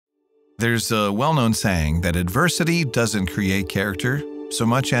There's a well-known saying that adversity doesn't create character so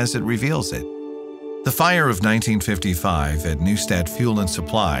much as it reveals it. The fire of 1955 at Neustadt Fuel and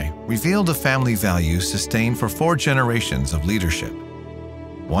Supply revealed a family value sustained for 4 generations of leadership,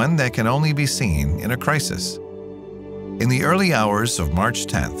 one that can only be seen in a crisis. In the early hours of March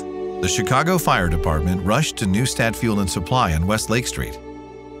 10th, the Chicago Fire Department rushed to Neustadt Fuel and Supply on West Lake Street.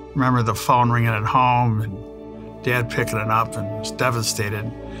 Remember the phone ringing at home and Dad picking it up and was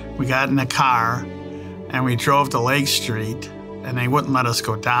devastated. We got in the car and we drove to Lake Street and they wouldn't let us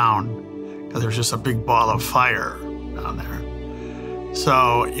go down because there was just a big ball of fire down there.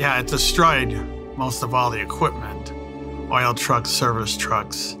 So yeah, it destroyed most of all the equipment, oil trucks, service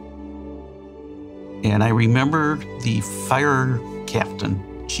trucks. And I remember the fire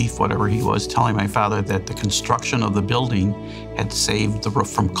captain, chief, whatever he was, telling my father that the construction of the building had saved the roof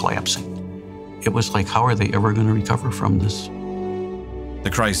from collapsing. It was like, how are they ever going to recover from this?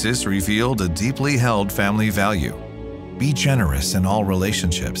 The crisis revealed a deeply held family value: be generous in all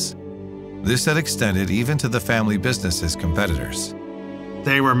relationships. This had extended even to the family business's competitors.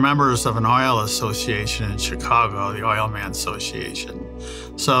 They were members of an oil association in Chicago, the Oilman Association.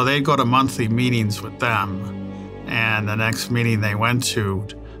 So they'd go to monthly meetings with them, and the next meeting they went to,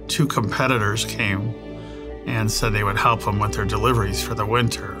 2 competitors came and said they would help them with their deliveries for the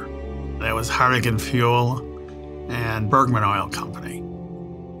winter. That was Hardigan Fuel and Bergman Oil Company.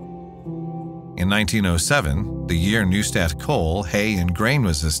 In 1907, the year Neustadt Coal, Hay, and Grain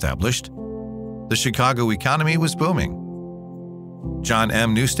was established, the Chicago economy was booming. John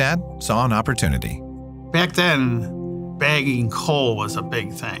M. Neustadt saw an opportunity. Back then, bagging coal was a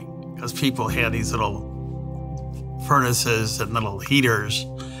big thing because people had these little furnaces and little heaters,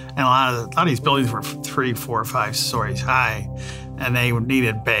 and a lot of these buildings were 3, 4, 5 stories high, and they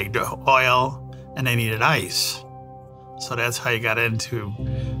needed bagged oil and they needed ice. So that's how you got into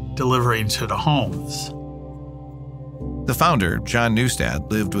delivering to the homes. The founder, John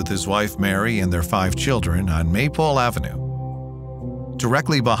Neustadt, lived with his wife Mary and their 5 children on Maypole Avenue,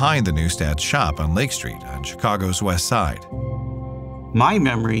 directly behind the Neustadt shop on Lake Street on Chicago's west side. My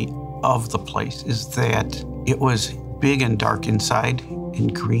memory of the place is that it was big and dark inside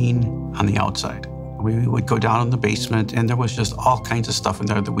and green on the outside. We would go down in the basement and there was just all kinds of stuff in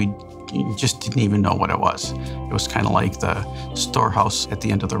there that we just didn't even know what it was. It was kind of like the storehouse at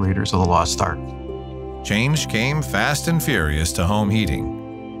the end of the Raiders of the Lost Ark. Change came fast and furious to home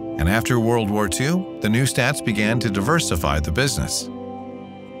heating, and after World War II, the Neustadts began to diversify the business.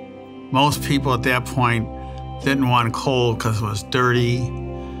 Most people at that point didn't want coal because it was dirty,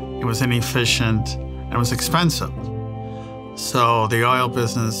 it was inefficient, and it was expensive. So the oil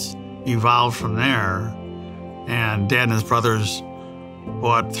business evolved from there, and Dad and his brothers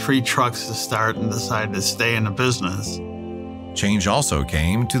bought 3 trucks to start and decided to stay in the business. Change also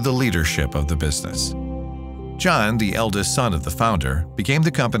came to the leadership of the business. John, the eldest son of the founder, became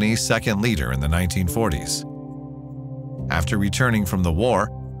the company's second leader in the 1940s. After returning from the war,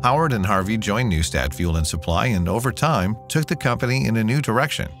 Howard and Harvey joined Neustadt Fuel and Supply and over time took the company in a new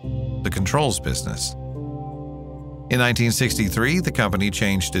direction, the controls business. In 1963, the company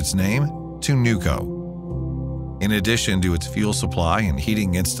changed its name to Neuco. In addition to its fuel supply and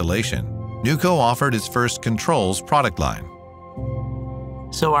heating installation, Neuco offered its first controls product line.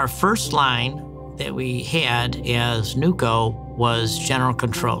 So our first line that we had as Neuco was General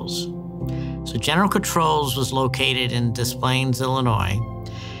Controls. So General Controls was located in Des Plaines, Illinois,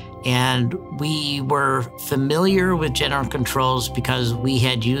 and we were familiar with General Controls because we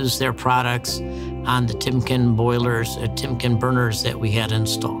had used their products on the Timken boilers, Timken burners that we had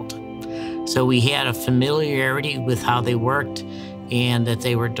installed. So we had a familiarity with how they worked and that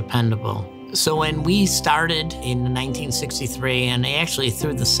they were dependable. So when we started in 1963 and actually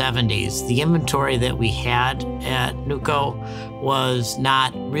through the 70s, the inventory that we had at Neuco was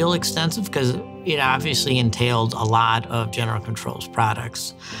not real extensive because it obviously entailed a lot of General Controls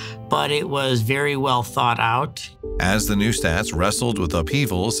products, but it was very well thought out. As the Neustadts wrestled with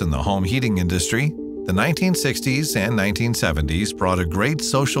upheavals in the home heating industry, the 1960s and 1970s brought a great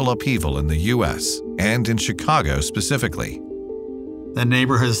social upheaval in the U.S. and in Chicago specifically. The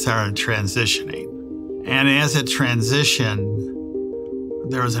neighborhood started transitioning. And as it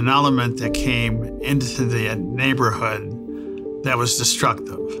transitioned, there was an element that came into the neighborhood that was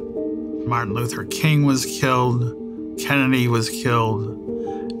destructive. Martin Luther King was killed, Kennedy was killed,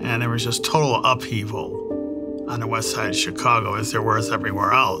 and there was just total upheaval on the west side of Chicago as there was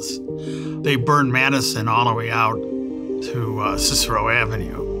everywhere else. They burned Madison all the way out to Cicero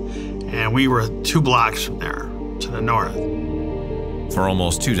Avenue, and we were 2 blocks from there to the north. For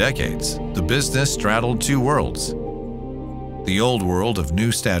almost 2 decades, the business straddled 2 worlds. the old world of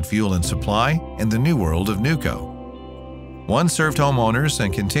Neustadt Fuel and Supply and the new world of Neuco. One served homeowners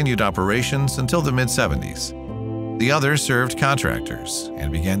and continued operations until the mid-70s. The other served contractors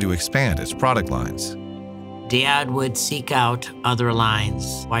and began to expand its product lines. Dad would seek out other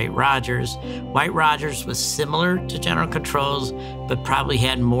lines. White Rogers. White Rogers was similar to General Controls, but probably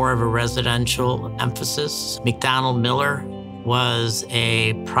had more of a residential emphasis. McDonald Miller was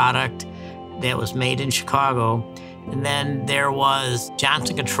a product that was made in Chicago. And then there was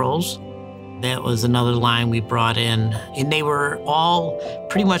Johnson Controls. That was another line we brought in. And they were all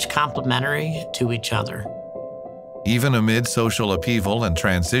pretty much complementary to each other. Even amid social upheaval and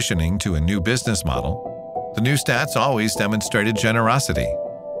transitioning to a new business model, the Neustadts always demonstrated generosity.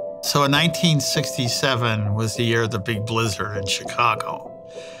 So in 1967 was the year of the big blizzard in Chicago.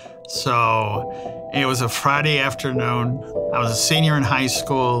 So it was a Friday afternoon. I was a senior in high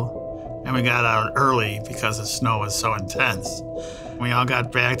school, and we got out early because the snow was so intense. We all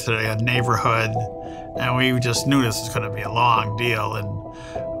got back to the neighborhood, and we just knew this was going to be a long deal,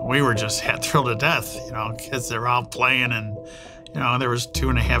 and we were just thrilled to death. You know, kids, they were out playing, and there was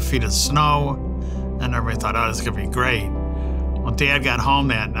 2.5 feet of snow, and everybody thought, oh, this is going to be great. Well, Dad got home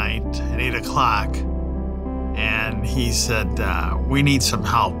that night at 8 o'clock, and he said, we need some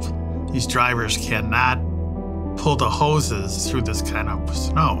help. These drivers cannot pull the hoses through this kind of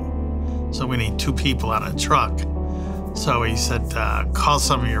snow, so we need 2 people on a truck. So he said, call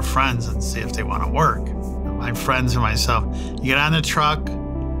some of your friends and see if they want to work. My friends and myself, you get on the truck,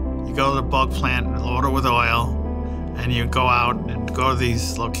 you go to the bulk plant and load it with oil, and you go out and go to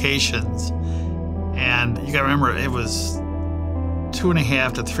these locations. And you gotta remember, it was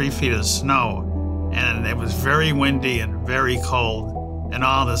 2.5 to 3 feet of snow, and it was very windy and very cold, and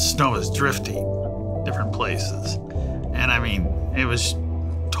all the snow was drifting different places. And I mean, it was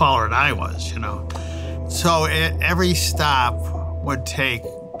taller than I was, So every stop would take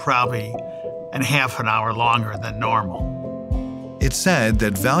probably half an hour longer than normal. It's said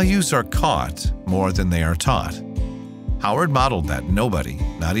that values are caught more than they are taught. Howard modeled that nobody,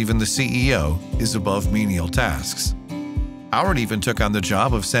 not even the CEO, is above menial tasks. Howard even took on the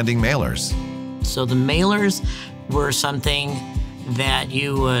job of sending mailers. So the mailers were something that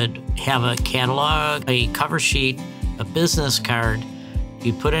you would have a catalog, a cover sheet, a business card.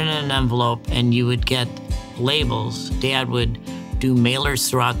 You put it in an envelope and you would get labels. Dad would do mailers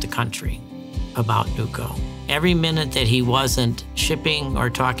throughout the country about Neuco. Every minute that he wasn't shipping or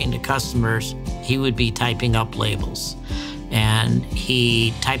talking to customers, he would be typing up labels. And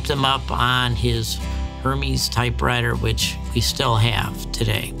he typed them up on his Hermes typewriter, which we still have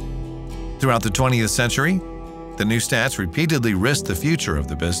today. Throughout the 20th century, the Neustadts repeatedly risked the future of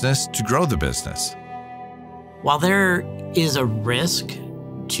the business to grow the business. While there is a risk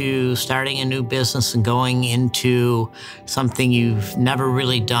to starting a new business and going into something you've never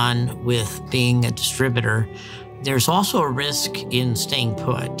really done with being a distributor, there's also a risk in staying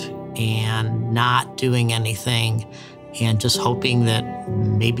put and not doing anything and just hoping that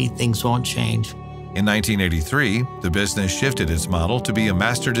maybe things won't change. In 1983, the business shifted its model to be a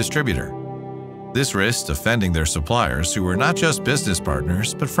master distributor. This risked offending their suppliers, who were not just business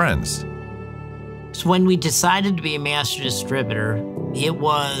partners, but friends. So when we decided to be a master distributor, it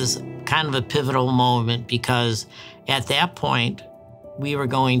was kind of a pivotal moment because at that point, we were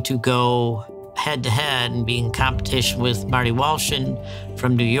going to go head-to-head and be in competition with Marty Walshin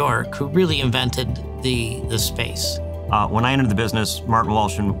from New York, who really invented the space. When I entered the business, Martin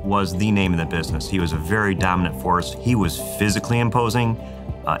Walshin was the name of the business. He was a very dominant force. He was physically imposing.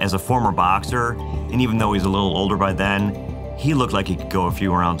 As a former boxer, and even though he's a little older by then, he looked like he could go a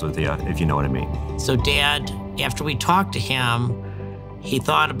few rounds with you, if you know what I mean. So Dad, after we talked to him, he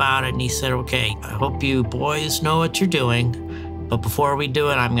thought about it and he said, okay, I hope you boys know what you're doing, but before we do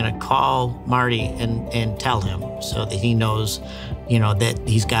it, I'm gonna call Marty and tell him so that he knows, that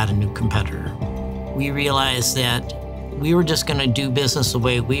he's got a new competitor. We realized that we were just gonna do business the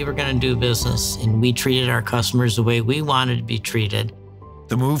way we were gonna do business, and we treated our customers the way we wanted to be treated.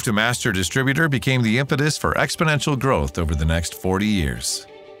 The move to master distributor became the impetus for exponential growth over the next 40 years.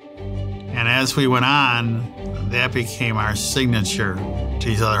 And as we went on, that became our signature to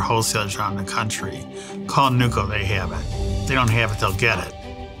these other wholesalers around the country. Call Neuco, they have it. If they don't have it, they'll get it.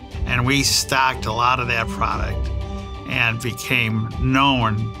 And we stocked a lot of that product and became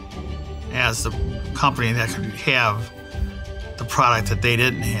known as the company that could have the product that they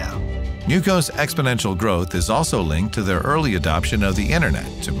didn't have. Neuco's exponential growth is also linked to their early adoption of the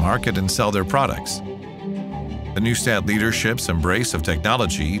internet to market and sell their products. The Neustadt leadership's embrace of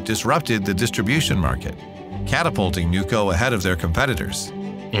technology disrupted the distribution market, catapulting Neuco ahead of their competitors.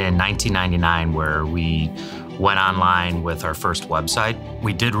 In 1999, where we went online with our first website,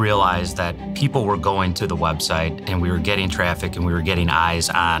 we did realize that people were going to the website and we were getting traffic and we were getting eyes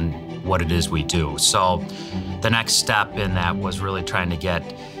on what it is we do. So the next step in that was really trying to get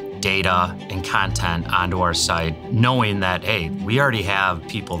data and content onto our site, knowing that, hey, we already have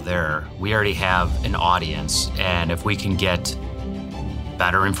people there. We already have an audience. And if we can get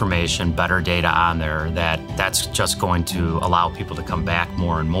better information, better data on there, that's just going to allow people to come back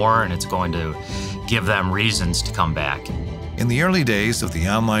more and more, and it's going to give them reasons to come back. In the early days of the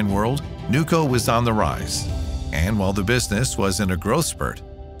online world, Neuco was on the rise. And while the business was in a growth spurt,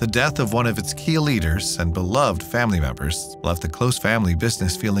 the death of one of its key leaders and beloved family members left the close family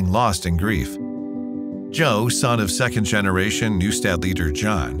business feeling lost in grief. Joe, son of second-generation Neustadt leader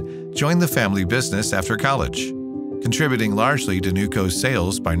John, joined the family business after college, contributing largely to Neuco's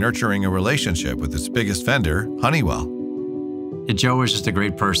sales by nurturing a relationship with its biggest vendor, Honeywell. Joe was just a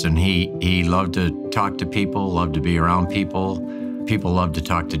great person. He loved to talk to people, loved to be around people. People loved to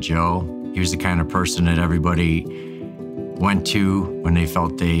talk to Joe. He was the kind of person that everybody went to when they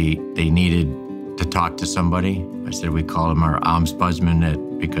felt they needed to talk to somebody. I said we called him our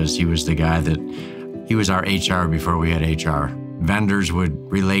ombudsman because he was the guy he was our HR before we had HR. Vendors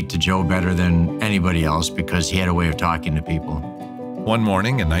would relate to Joe better than anybody else because he had a way of talking to people. One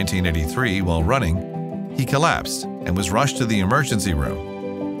morning in 1983, while running, he collapsed and was rushed to the emergency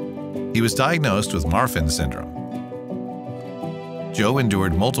room. He was diagnosed with Marfan syndrome. Joe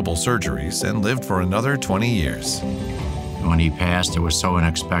endured multiple surgeries and lived for another 20 years. When he passed, it was so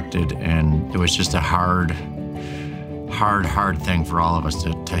unexpected, and it was just a hard thing for all of us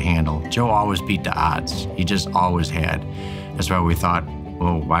to handle. Joe always beat the odds. He just always had. That's why we thought,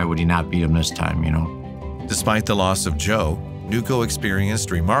 well, why would he not beat him this time, you know? Despite the loss of Joe, Neuco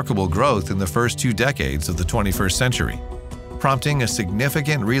experienced remarkable growth in the first 2 decades of the 21st century, prompting a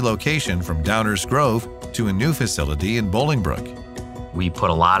significant relocation from Downers Grove to a new facility in Bolingbrook. We put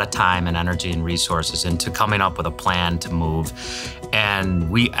a lot of time and energy and resources into coming up with a plan to move, and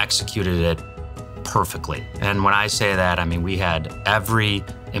we executed it perfectly. And when I say that, I mean we had every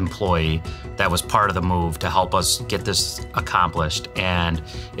employee that was part of the move to help us get this accomplished, and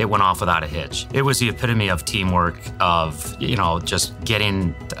it went off without a hitch. It was the epitome of teamwork, of, you know, just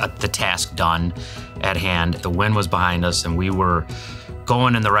getting the task done at hand. The wind was behind us, and we were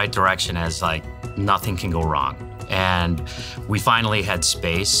going in the right direction as like nothing can go wrong. And we finally had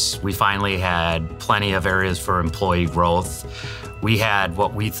space. We finally had plenty of areas for employee growth. We had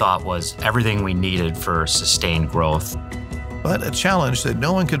what we thought was everything we needed for sustained growth. But a challenge that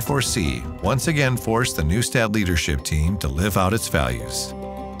no one could foresee once again forced the Neustadt leadership team to live out its values.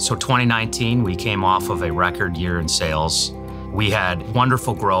 So 2019, we came off of a record year in sales. We had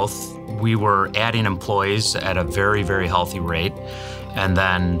wonderful growth. We were adding employees at a very, very healthy rate. And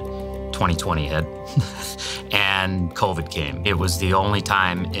then 2020 hit. And COVID came. It was the only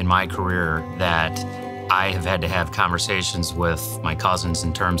time in my career that I have had to have conversations with my cousins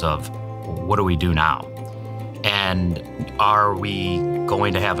in terms of, what do we do now? And are we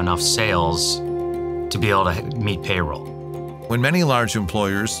going to have enough sales to be able to meet payroll? When many large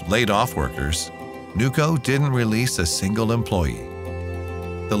employers laid off workers, Neuco didn't release a single employee.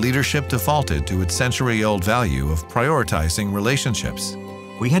 The leadership defaulted to its century-old value of prioritizing relationships.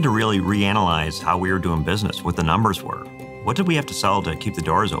 We had to really reanalyze how we were doing business, what the numbers were. What did we have to sell to keep the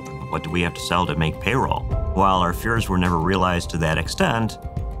doors open? What did we have to sell to make payroll? While our fears were never realized to that extent,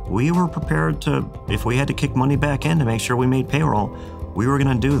 we were prepared to, if we had to kick money back in to make sure we made payroll, we were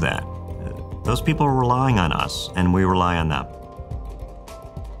going to do that. Those people were relying on us, and we rely on them.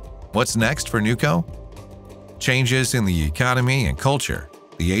 What's next for Neuco? Changes in the economy and culture,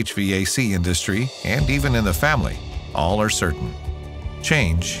 the HVAC industry, and even in the family, all are certain.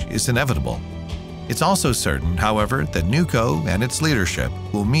 Change is inevitable. It's also certain, however, that Neuco and its leadership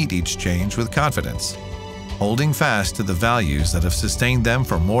will meet each change with confidence, holding fast to the values that have sustained them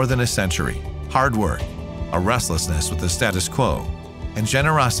for more than a century: hard work, a restlessness with the status quo, and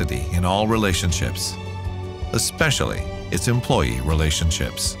generosity in all relationships, especially its employee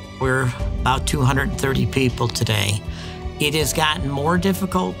relationships. We're about 230 people today. It has gotten more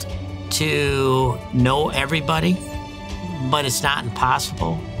difficult to know everybody, but it's not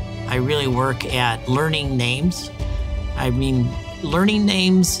impossible. I really work at learning names. I mean, learning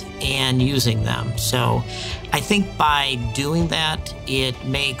names and using them. So I think by doing that, it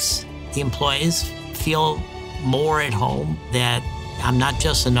makes the employees feel more at home, that I'm not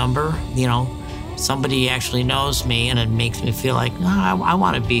just a number, you know, somebody actually knows me, and it makes me feel like, no, I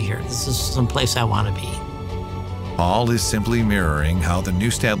want to be here. This is someplace I want to be. Paul is simply mirroring how the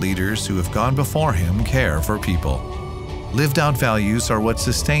Neustadt leaders who have gone before him care for people. Lived out values are what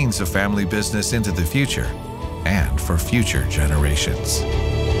sustains a family business into the future, and for future generations.